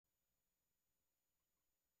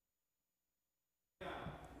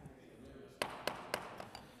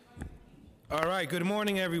All right, good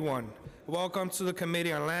morning, everyone. Welcome to the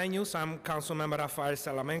Committee on Land Use. I'm Councilmember Rafael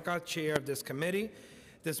Salamanca, Chair of this committee.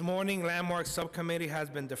 This morning, Landmark Subcommittee has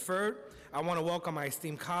been deferred. I want to welcome my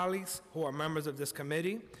esteemed colleagues who are members of this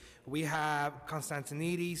committee. We have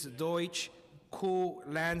Constantinides, Deutsch, Kuhl,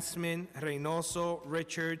 Landsman, Reynoso,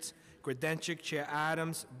 Richards, Gredenchik, Chair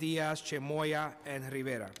Adams, Diaz, Chair Moya, and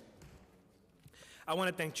Rivera. I want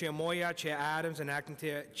to thank Chair Moya, Chair Adams, and Acting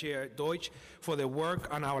Chair Deutsch for their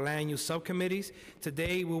work on our land use subcommittees.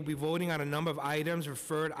 Today, we'll be voting on a number of items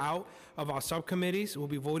referred out of our subcommittees. We'll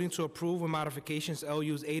be voting to approve with modifications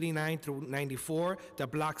LUs 89 through 94, the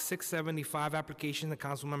Block 675 application in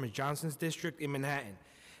Councilmember Johnson's district in Manhattan.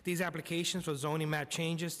 These applications for zoning map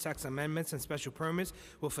changes, text amendments, and special permits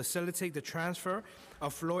will facilitate the transfer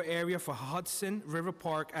of floor area for Hudson River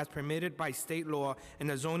Park as permitted by state law in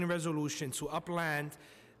the zoning resolution to upland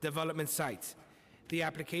development sites. The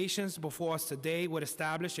applications before us today would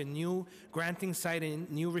establish a new granting site and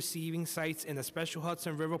new receiving sites in the special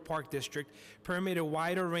Hudson River Park District, permit a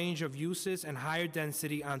wider range of uses and higher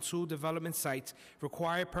density on 2 development sites,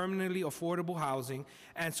 require permanently affordable housing,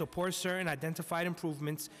 and support certain identified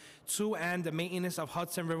improvements to and the maintenance of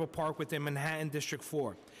Hudson River Park within Manhattan District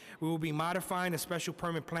 4. We will be modifying the special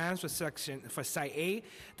permit plans for Site A,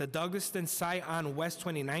 the Douglaston site on West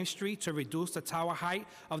 29th Street, to reduce the tower height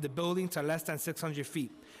of the building to less than 600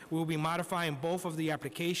 feet. We will be modifying both of the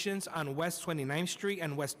applications on West 29th Street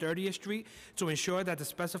and West 30th Street to ensure that the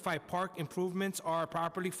specified park improvements are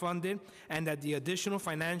properly funded and that the additional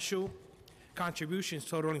financial contributions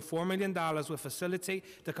totaling $4 million will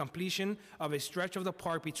facilitate the completion of a stretch of the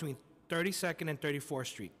park between 32nd and 34th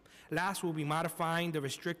Street. Last, we'll be modifying the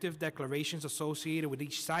restrictive declarations associated with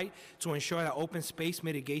each site to ensure that open space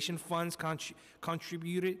mitigation funds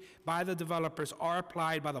contributed by the developers are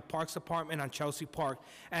applied by the Parks Department on Chelsea Park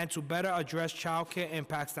and to better address child care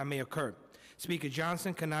impacts that may occur. Speaker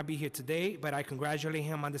Johnson cannot be here today, but I congratulate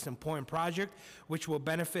him on this important project, which will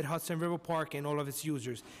benefit Hudson River Park and all of its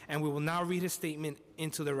users. And we will now read his statement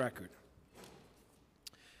into the record.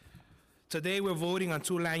 Today, we're voting on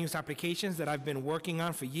 2 land use applications that I've been working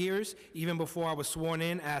on for years, even before I was sworn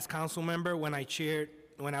in as council member when I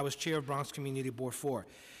was chair of Bronx Community Board 4.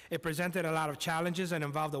 It presented a lot of challenges and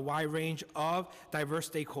involved a wide range of diverse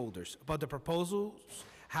stakeholders, but the proposals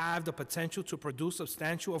have the potential to produce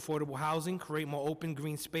substantial affordable housing, create more open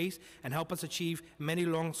green space, and help us achieve many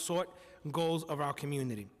long-sought goals of our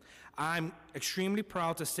community. I'm extremely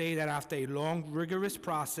proud to say that after a long, rigorous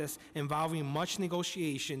process involving much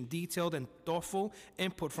negotiation, detailed and thoughtful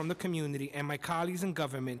input from the community and my colleagues in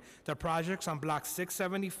government, the projects on Block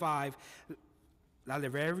 675, La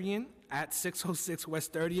Liverian at 606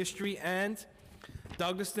 West 30th Street and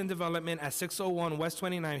Douglaston Development at 601 West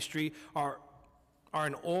 29th Street are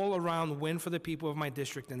an all-around win for the people of my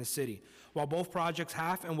district and the city. While both projects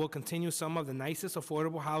have and will continue some of the nicest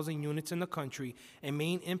affordable housing units in the country, a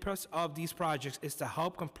main impulse of these projects is to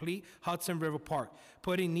help complete Hudson River Park,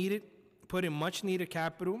 putting much-needed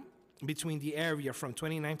capital between the area from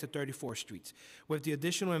 29th to 34th Streets. With the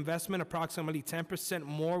additional investment, approximately 10%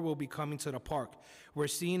 more will be coming to the park. We're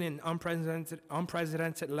seeing an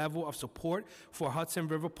unprecedented level of support for Hudson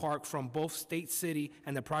River Park from both state, city,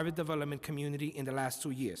 and the private development community in the last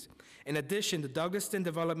 2 years. In addition, the Douglaston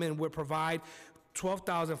development will provide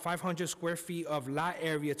 12,500 square feet of lot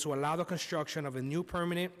area to allow the construction of a new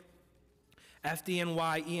permanent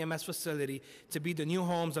FDNY EMS facility to be the new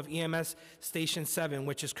homes of EMS Station 7,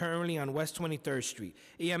 which is currently on West 23rd Street.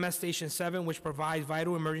 EMS Station 7, which provides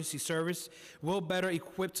vital emergency service, will better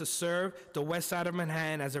equipped to serve the west side of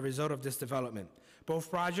Manhattan as a result of this development.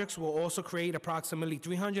 Both projects will also create approximately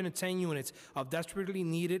 310 units of desperately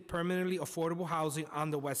needed, permanently affordable housing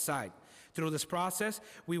on the west side. Through this process,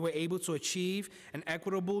 we were able to achieve an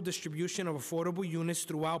equitable distribution of affordable units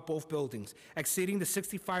throughout both buildings, exceeding the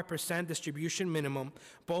 65% distribution minimum.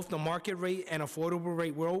 Both the market rate and affordable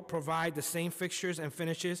rate will provide the same fixtures and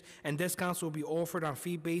finishes, and discounts will be offered on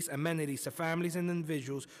fee-based amenities to families and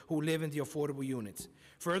individuals who live in the affordable units.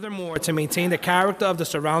 Furthermore, to maintain the character of the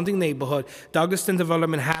surrounding neighborhood, Douglaston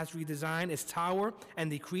Development has redesigned its tower and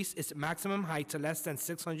decreased its maximum height to less than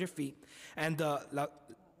 600 feet, and the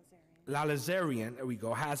La Lazarian, there we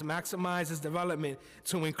go, has maximized its development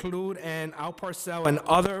to include an outparcel and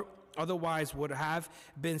otherwise would have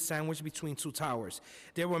been sandwiched between 2 towers.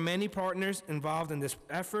 There were many partners involved in this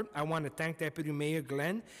effort. I want to thank Deputy Mayor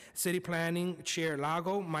Glenn, City Planning Chair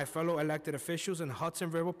Lago, my fellow elected officials, and Hudson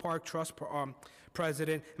River Park Trust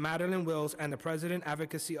President Madeline Wills, and the President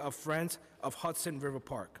Advocacy of Friends of Hudson River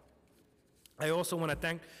Park. I also want to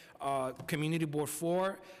thank Community Board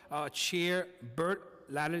 4 Chair Bert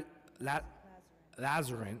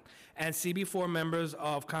Lazarin, and CB4 members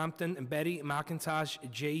of Compton, Betty McIntosh,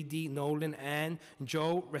 J.D. Nolan, and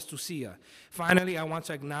Joe Restucia. Finally, I want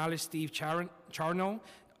to acknowledge Steve Charno,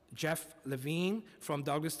 Jeff Levine from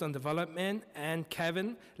Douglaston Development, and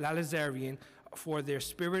Kevin Lalazarian for their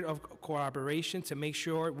spirit of cooperation to make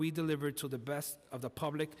sure we deliver to the best of the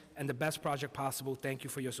public and the best project possible. Thank you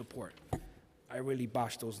for your support. I really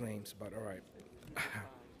botched those names, but all right.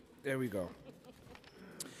 There we go.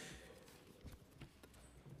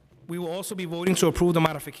 We will also be voting to approve the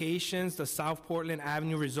modifications, the South Portland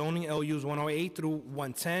Avenue rezoning, LUs 108 through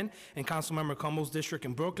 110, in Councilmember Cumbo's district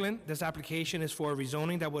in Brooklyn. This application is for a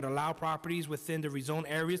rezoning that would allow properties within the rezoned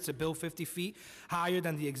areas to build 50 feet higher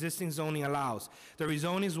than the existing zoning allows. The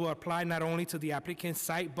rezonings will apply not only to the applicant's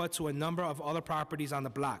site, but to a number of other properties on the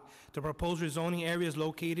block. The proposed rezoning area is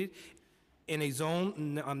located in a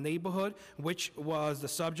zone neighborhood, which was the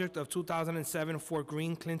subject of 2007 Fort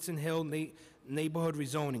Greene Clinton Hill neighborhood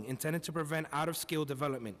rezoning, intended to prevent out-of-scale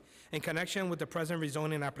development. In connection with the present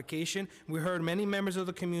rezoning application, we heard many members of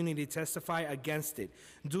the community testify against it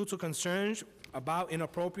due to concerns about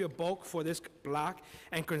inappropriate bulk for this block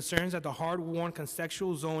and concerns that the hard-worn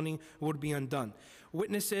contextual zoning would be undone.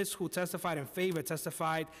 Witnesses who testified in favor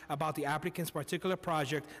testified about the applicant's particular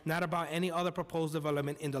project, not about any other proposed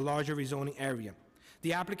development in the larger rezoning area.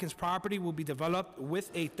 The applicant's property will be developed with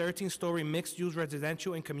a 13-story mixed-use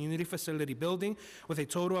residential and community facility building with a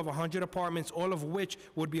total of 100 apartments, all of which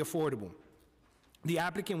would be affordable. The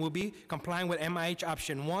applicant will be complying with MIH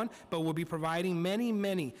Option 1, but will be providing many,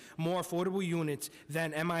 many more affordable units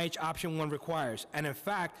than MIH Option 1 requires. And in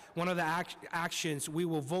fact, one of the actions we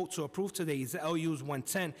will vote to approve today is LUs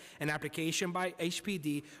 110, an application by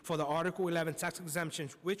HPD for the Article 11 tax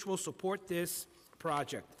exemptions, which will support this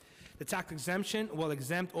project. The tax exemption will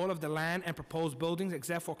exempt all of the land and proposed buildings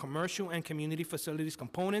except for commercial and community facilities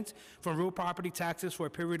components from real property taxes for a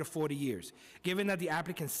period of 40 years. Given that the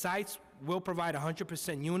applicant's sites will provide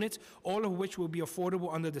 100% units, all of which will be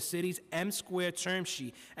affordable under the city's M-squared term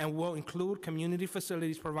sheet and will include community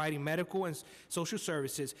facilities providing medical and social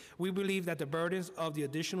services, we believe that the burdens of the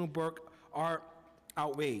additional work are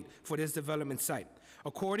outweighed for this development site.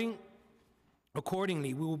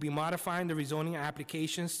 Accordingly, we will be modifying the rezoning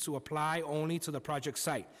applications to apply only to the project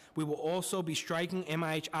site. We will also be striking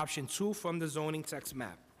MIH Option 2 from the zoning text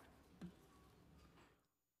map.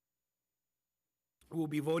 We will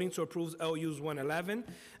be voting to approve LUs 111,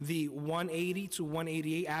 the 180 to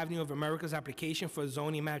 188 Avenue of America's application for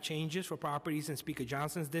zoning map changes for properties in Speaker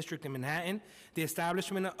Johnson's district in Manhattan, the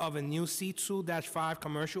establishment of a new C2-5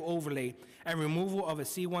 commercial overlay, and removal of a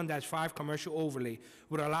C1-5 commercial overlay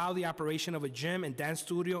would allow the operation of a gym and dance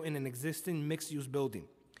studio in an existing mixed-use building.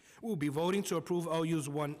 We will be voting to approve LUs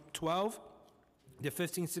 112, the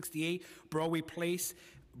 1568 Broadway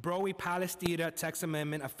Palace Theater text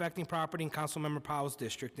amendment affecting property in Councilmember Powell's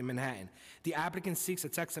district in Manhattan. The applicant seeks a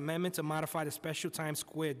text amendment to modify the special Times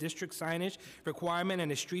Square district signage requirement and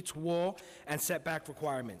the street's wall and setback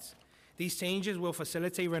requirements. These changes will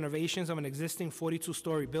facilitate renovations of an existing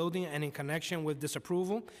 42-story building, and in connection with this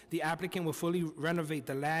approval, the applicant will fully renovate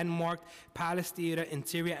the landmarked Palace Theater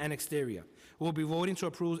interior and exterior. We'll be voting to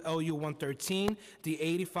approve LU 113, the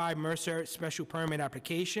 85 Mercer special permit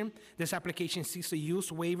application. This application seeks a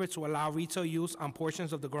use waiver to allow retail use on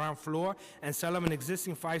portions of the ground floor and sell of an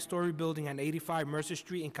existing 5-story building at 85 Mercer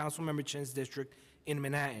Street in Councilmember Chin's district in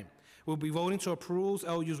Manhattan. We'll be voting to approve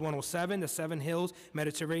LUs 107, the Seven Hills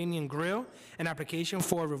Mediterranean Grill, an application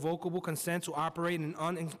for revocable consent to operate an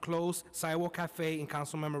unenclosed sidewalk cafe in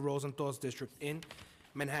Councilmember Rosenthal's district in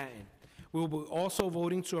Manhattan. We will be also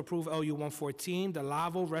voting to approve LU 114, the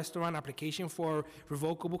Lavo Restaurant application for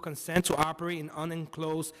revocable consent to operate an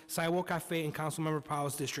unenclosed sidewalk cafe in Councilmember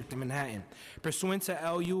Powell's district in Manhattan. Pursuant to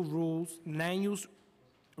LU rules, land use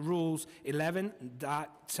rules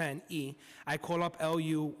 11.10e, I call up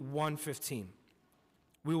LU 115.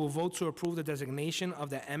 We will vote to approve the designation of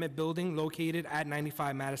the Emmett Building located at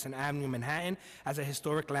 95 Madison Avenue, Manhattan, as a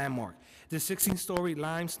historic landmark. The 16-story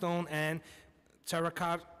limestone and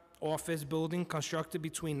terracotta office building constructed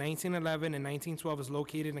between 1911 and 1912 is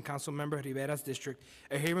located in Councilmember Rivera's district.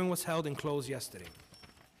 A hearing was held and closed yesterday.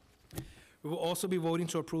 We will also be voting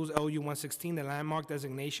to approve LU 116, the landmark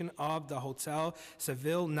designation of the Hotel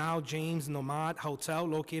Seville, now James Nomad Hotel,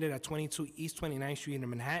 located at 22 East 29th Street in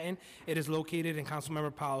Manhattan. It is located in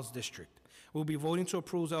Councilmember Powell's district. We'll be voting to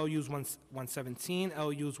approve LUs 117,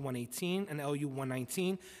 LUs 118, and LU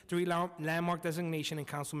 119, three landmark designation in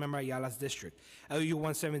Councilmember Ayala's district. LU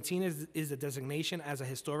 117 is the designation as a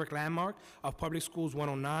historic landmark of Public Schools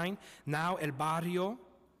 109, now El Barrio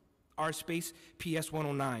Art Space PS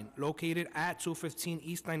 109, located at 215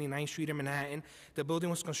 East 99th Street in Manhattan. The building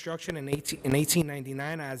was constructed in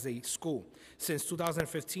 1899 as a school. Since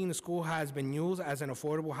 2015, the school has been used as an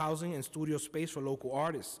affordable housing and studio space for local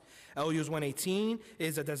artists. LU's 118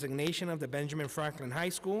 is a designation of the Benjamin Franklin High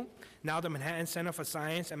School, now the Manhattan Center for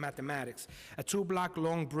Science and Mathematics, a 2-block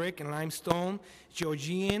long brick and limestone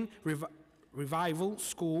Georgian Revival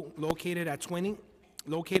School located at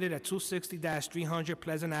 260-300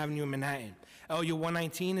 Pleasant Avenue in Manhattan. LU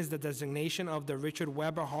 119 is the designation of the Richard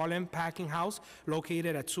Weber Harlem Packing House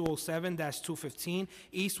located at 207-215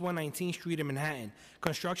 East 119th Street in Manhattan.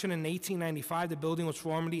 Construction in 1895, the building was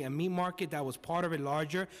formerly a meat market that was part of a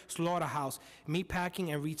larger slaughterhouse, meat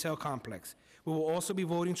packing, and retail complex. We will also be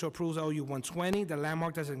voting to approve LU 120, the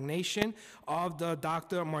landmark designation of the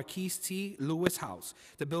Dr. Marquise T. Lewis House.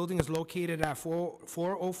 The building is located at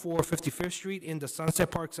 404 55th Street in the Sunset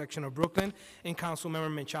Park section of Brooklyn in Councilmember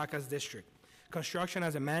Menchaca's district. Construction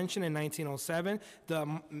as a mansion in 1907,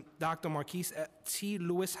 the Dr. Marquise T.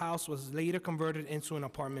 Lewis House was later converted into an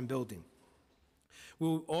apartment building. We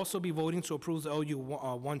will also be voting to approve the LU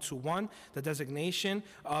 121, the designation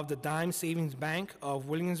of the Dime Savings Bank of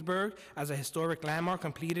Williamsburg as a historic landmark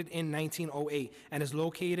completed in 1908 and is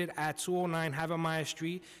located at 209 Havemeyer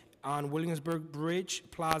Street on Williamsburg Bridge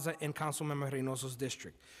Plaza in Councilmember Reynoso's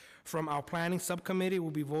district. From our planning subcommittee,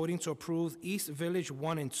 we'll be voting to approve East Village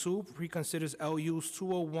 1 and 2, preconsiders LUs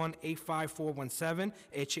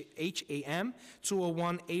 201-85417 HAM,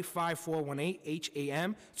 201-85418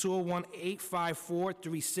 HAM,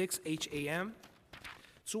 201-85436 HAM,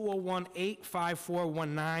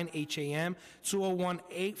 201-85419 HAM,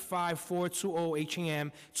 201-85420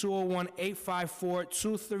 HAM,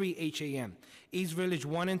 201-85423 HAM. East Village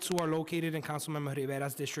 1 and 2 are located in Councilmember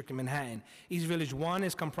Rivera's district in Manhattan. East Village 1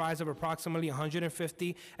 is comprised of approximately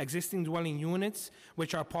 150 existing dwelling units,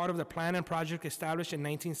 which are part of the plan and project established in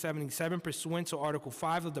 1977 pursuant to Article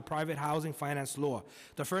 5 of the Private Housing Finance Law.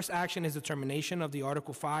 The first action is the termination of the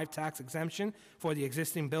Article 5 tax exemption for the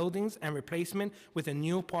existing buildings and replacement with a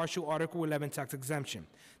new partial Article 11 tax exemption.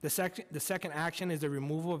 The second action is the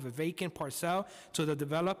removal of a vacant parcel to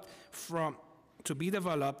be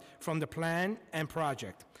developed from the plan and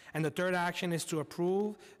project. And the third action is to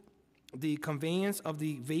approve the conveyance of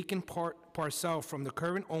the vacant parcel from the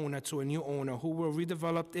current owner to a new owner who will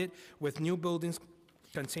redevelop it with new buildings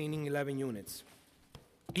containing 11 units.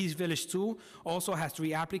 East Village 2 also has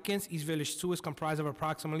 3 applicants. East Village 2 is comprised of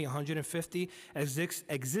approximately 150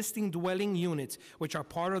 existing dwelling units, which are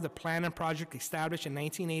part of the plan and project established in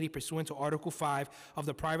 1980 pursuant to Article 5 of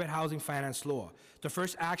the Private Housing Finance Law. The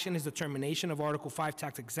first action is the termination of Article 5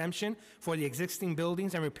 tax exemption for the existing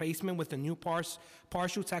buildings and replacement with the new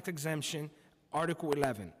partial tax exemption, Article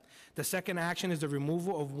 11. The second action is the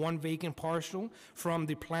removal of 1 vacant parcel from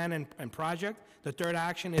the plan and project. The third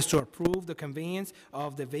action is to approve the conveyance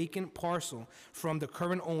of the vacant parcel from the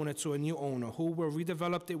current owner to a new owner who will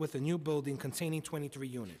redevelop it with a new building containing 23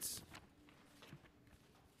 units.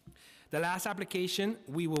 The last application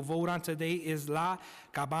we will vote on today is La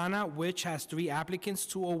Cabana, which has 3 applicants,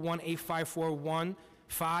 201-85415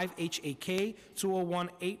 HAK,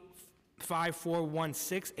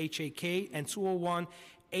 201-85416 HAK, and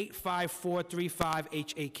 201-85435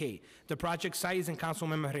 HAK. The project site is in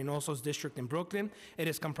Councilmember Reynoso's district in Brooklyn. It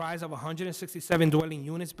is comprised of 167 dwelling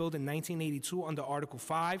units built in 1982 under Article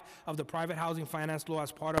 5 of the Private Housing Finance Law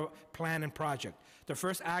as part of plan and project. The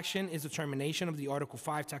first action is the termination of the Article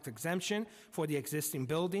 5 tax exemption for the existing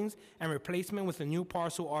buildings and replacement with a new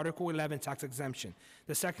parcel Article 11 tax exemption.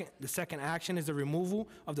 The second action is the removal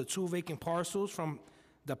of the 2 vacant parcels from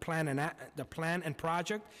the plan and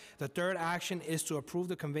project. The third action is to approve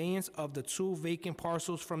the conveyance of the 2 vacant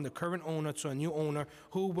parcels from the current owner to a new owner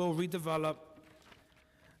who will redevelop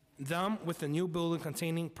them with a new building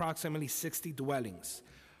containing approximately 60 dwellings.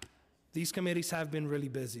 These committees have been really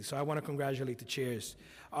busy, so I want to congratulate the chairs.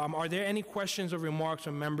 Are there any questions or remarks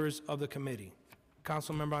from members of the committee?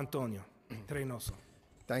 Councilmember Antonio Reynoso.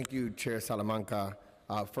 Thank you, Chair Salamanca.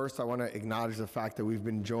 First, I want to acknowledge the fact that we've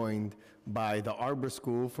been joined by the Arbor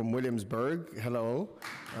School from Williamsburg. Hello.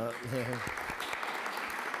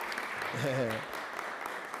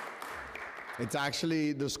 It's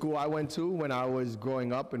actually the school I went to when I was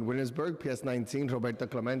growing up in Williamsburg, PS 19, Roberta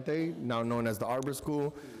Clemente, now known as the Arbor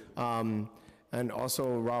School. And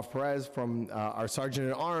also Ralph Perez from our Sergeant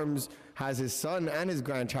at Arms has his son and his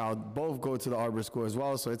grandchild both go to the Arbor School as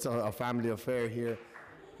well, so it's a family affair here.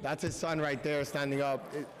 That's his son right there standing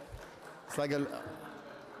up. It's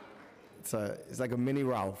like a mini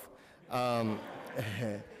Ralph.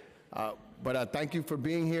 But thank you for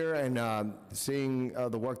being here and seeing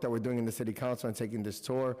the work that we're doing in the City Council and taking this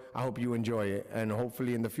tour. I hope you enjoy it, and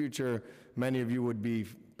hopefully in the future, many of you would be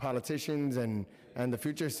politicians and the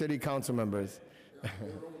future City Council members.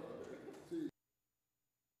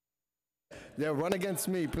 Yeah, run against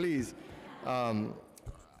me, please. I'll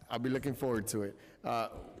be looking forward to it.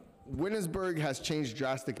 Williamsburg has changed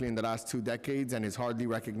drastically in the last 2 decades and is hardly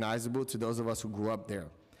recognizable to those of us who grew up there.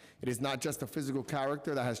 It is not just the physical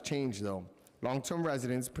character that has changed, though. Long-term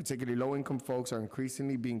residents, particularly low-income folks, are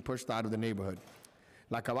increasingly being pushed out of the neighborhood.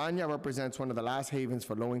 La Cabaña represents one of the last havens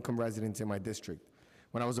for low-income residents in my district.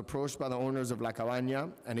 When I was approached by the owners of La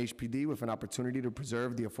Cabaña and HPD with an opportunity to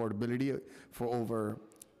preserve the affordability for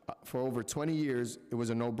over 20 years, it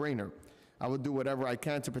was a no-brainer. I will do whatever I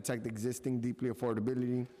can to protect existing deeply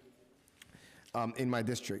affordability in my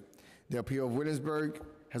district. The appeal of Williamsburg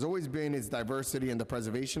has always been its diversity, and the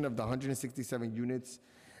preservation of the 167 units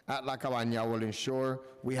at La Cabaña will ensure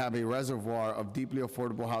we have a reservoir of deeply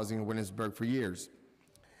affordable housing in Williamsburg for years.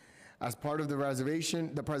 As part of the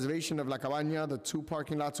preservation of La Cabaña, the 2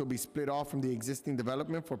 parking lots will be split off from the existing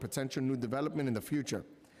development for potential new development in the future.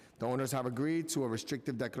 The owners have agreed to a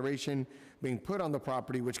restrictive declaration being put on the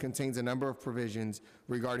property, which contains a number of provisions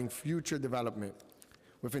regarding future development.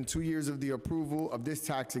 Within 2 years of the approval of this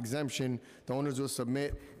tax exemption, the owners will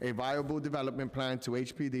submit a viable development plan to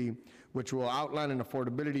HPD, which will outline an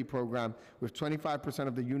affordability program with 25%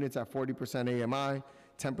 of the units at 40% AMI,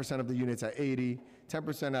 10% of the units at 80,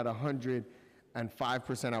 10% at 100, and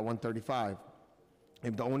 5% at 135.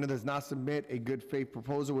 If the owner does not submit a good faith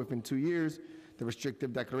proposal within 2 years, the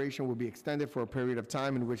restrictive declaration will be extended for a period of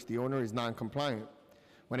time in which the owner is non-compliant.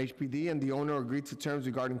 When HPD and the owner agree to terms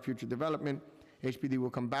regarding future development, HPD will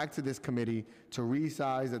come back to this committee to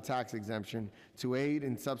resize the tax exemption to aid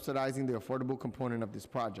in subsidizing the affordable component of this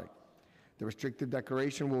project. The restrictive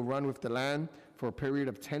declaration will run with the land for a period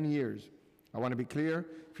of 10 years. I want to be clear,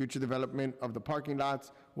 future development of the parking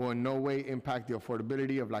lots will in no way impact the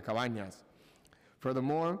affordability of La Cabañas.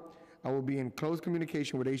 Furthermore, I will be in close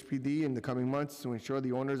communication with HPD in the coming months to ensure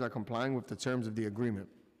the owners are complying with the terms of the agreement.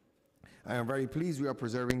 I am very pleased we are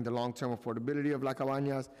preserving the long-term affordability of La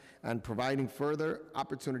Cabañas and providing further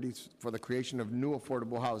opportunities for the creation of new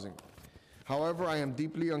affordable housing. However, I am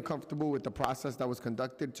deeply uncomfortable with the process that was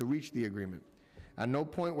conducted to reach the agreement. At no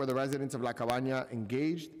point were the residents of La Cabaña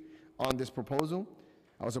engaged on this proposal.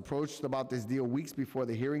 I was approached about this deal weeks before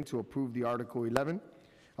the hearing to approve the Article 11.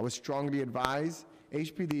 I would strongly advise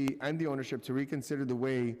HPD and the ownership to reconsider the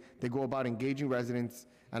way they go about engaging residents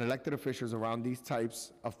and elected officials around these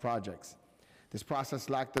types of projects. This process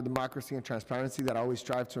lacked the democracy and transparency that I always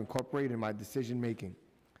strive to incorporate in my decision-making.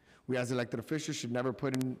 We as elected officials should never be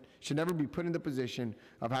put in the position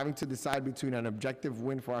of having to decide between an objective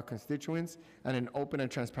win for our constituents and an open and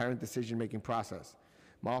transparent decision-making process.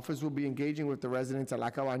 My office will be engaging with the residents at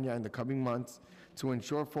La Cabaña in the coming months to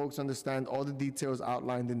ensure folks understand all the details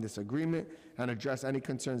outlined in this agreement and address any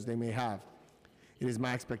concerns they may have. It is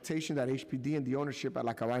my expectation that HPD and the ownership at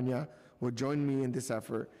La Cabaña will join me in this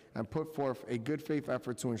effort and put forth a good faith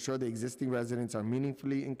effort to ensure the existing residents are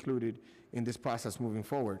meaningfully included in this process moving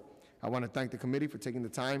forward. I want to thank the committee for taking the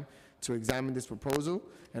time to examine this proposal,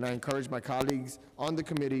 and I encourage my colleagues on the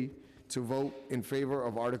committee to vote in favor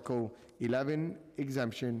of Article 11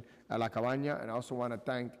 exemption at La Cabaña. And I also want to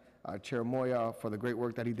thank Chair Moya for the great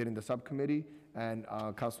work that he did in the subcommittee, and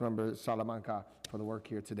Councilmember Salamanca for the work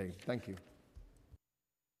here today. Thank you.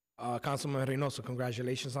 Councilman Reynoso,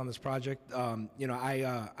 congratulations on this project. You know,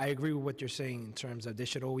 I agree with what you're saying in terms of there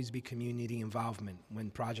should always be community involvement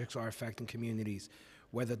when projects are affecting communities,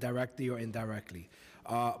 whether directly or indirectly.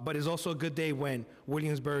 But it's also a good day when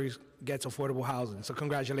Williamsburg gets affordable housing. So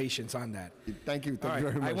congratulations on that. Thank you. Thank you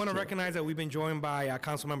very much. I want to recognize that we've been joined by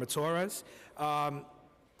Councilmember Torres. All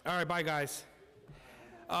right, bye guys.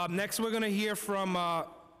 Next, we're going to hear from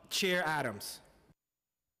Chair Adams.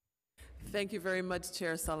 Thank you very much,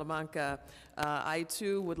 Chair Salamanca. I,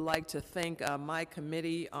 too, would like to thank my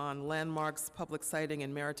Committee on Landmarks, Public Siting,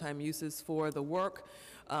 and Maritime Uses for the work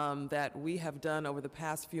that we have done over the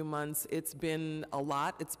past few months. It's been a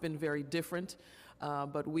lot. It's been very different.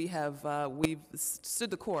 But we've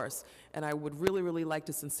stood the course, and I would really, really like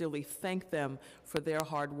to sincerely thank them for their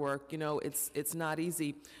hard work. You know, it's not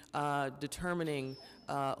easy determining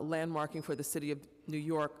landmarking for the city of New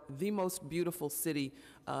York, the most beautiful city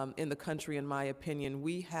in the country, in my opinion.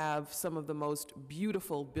 We have some of the most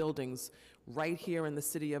beautiful buildings right here in the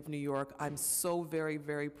city of New York. I'm so very,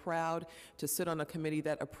 very proud to sit on a committee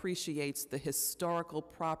that appreciates the historical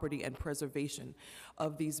property and preservation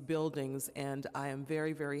of these buildings, and I am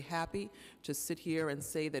very, very happy to sit here and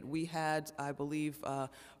say that we had, I believe, a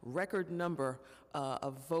record number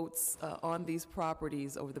of votes on these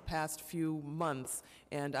properties over the past few months,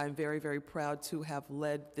 and I'm very, very proud to have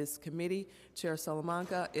led this committee. Chair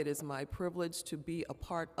Salamanca, it is my privilege to be a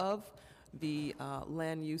part of the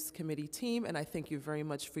Land Use Committee team, and I thank you very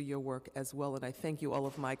much for your work as well, and I thank you, all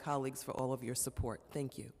of my colleagues, for all of your support.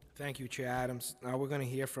 Thank you. Thank you, Chair Adams. Now we're going to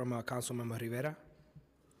hear from Councilmember Rivera.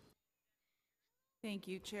 Thank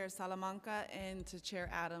you, Chair Salamanca, and to Chair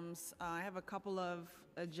Adams. I have a couple of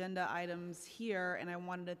agenda items here, and I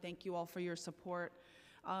wanted to thank you all for your support.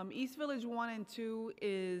 East Village 1 and 2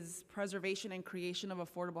 is preservation and creation of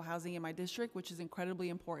affordable housing in my district, which is incredibly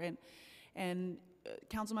important. And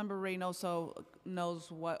Councilmember Reynoso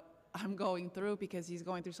knows what I'm going through because he's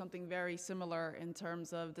going through something very similar in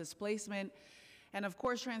terms of displacement. And of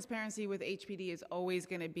course, transparency with HPD is always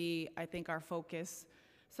going to be, I think, our focus.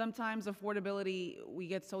 Sometimes affordability, we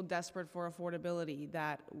get so desperate for affordability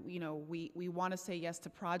that, you know, we want to say yes to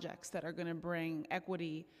projects that are going to bring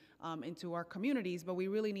equity into our communities, but we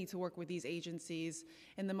really need to work with these agencies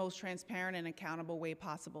in the most transparent and accountable way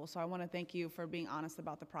possible. So I want to thank you for being honest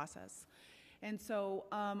about the process. And so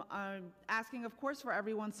I'm asking, of course, for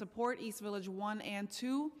everyone's support, East Village 1 and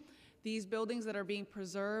 2. These buildings that are being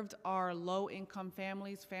preserved are low-income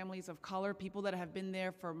families, families of color, people that have been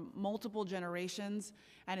there for multiple generations,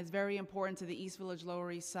 and it's very important to the East Village,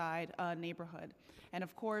 Lower East Side neighborhood. And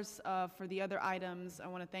of course, for the other items, I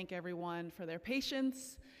want to thank everyone for their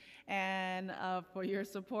patience and for your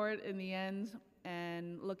support in the end,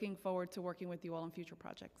 and looking forward to working with you all on future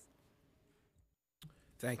projects.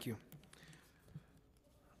 Thank you.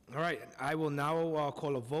 All right, I will now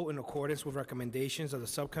call a vote in accordance with recommendations of the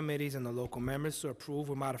subcommittees and the local members to approve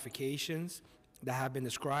with modifications that have been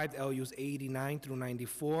described, LUs 89 through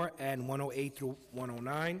 94 and 108 through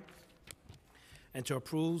 109, and to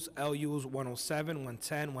approve LUs 107,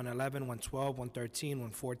 110, 111, 112, 113,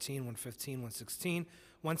 114, 115, 116,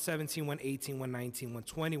 117, 118, 119,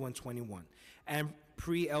 120, 121, and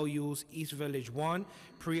pre-LUs East Village 1,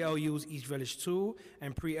 pre-LUs East Village 2,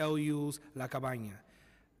 and pre-LUs La Cabaña.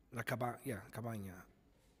 Cabaña.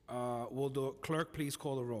 Will the clerk please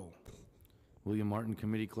call the roll? William Martin,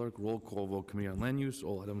 Committee Clerk. Roll call vote, Committee on Land Use.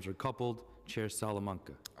 All items are coupled. Chair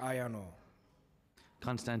Salamanca. Aye on all.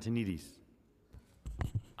 Constantinidis.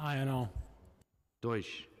 Aye on all.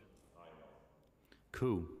 Deutsch.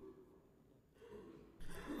 Koo.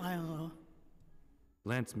 Aye on all.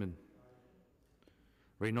 Landsman.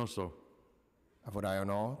 Reynoso. I vote aye on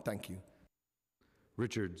all. Thank you.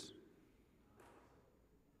 Richards.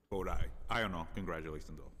 Vote aye. Aye or no?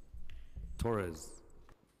 Congratulations, though. Torres.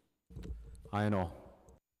 Aye on all.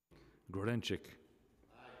 Grodenchik.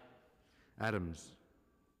 Adams.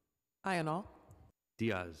 Aye on all.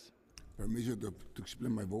 Diaz. Permission to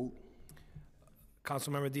explain my vote.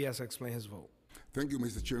 Councilmember Diaz, explain his vote. Thank you,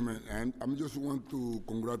 Mr. Chairman. And I just want to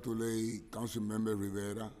congratulate Councilmember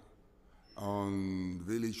Rivera on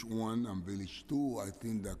Village 1 and Village 2. I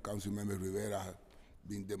think that Councilmember Rivera has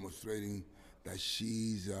been demonstrating that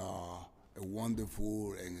she's a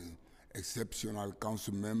wonderful and exceptional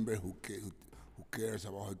council member who cares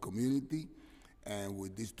about her community. And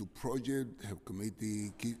with these two projects, her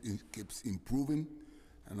committee keeps improving.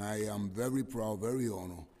 And I am very proud, very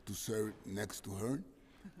honored to serve next to her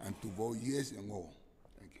and to vote yes and all.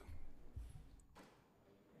 Thank you.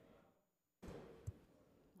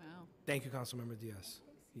 Wow. Thank you, Councilmember Diaz.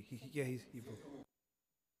 He voted.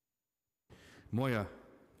 Moya.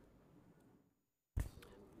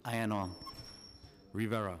 Aye on all.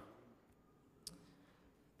 Rivera.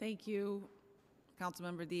 Thank you,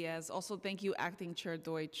 Councilmember Diaz. Also, thank you, Acting Chair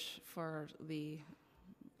Deutsch, for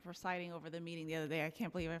presiding over the meeting the other day. I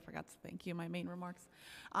can't believe I forgot to thank you in my main remarks.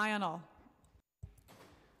 Aye on all.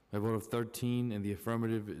 A vote of 13 in the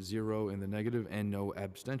affirmative, 0 in the negative, and no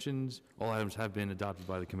abstentions. All items have been adopted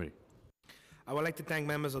by the committee. I would like to thank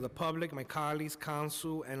members of the public, my colleagues,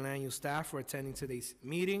 council, and land use staff for attending today's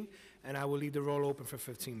meeting, and I will leave the roll open for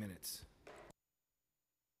 15 minutes.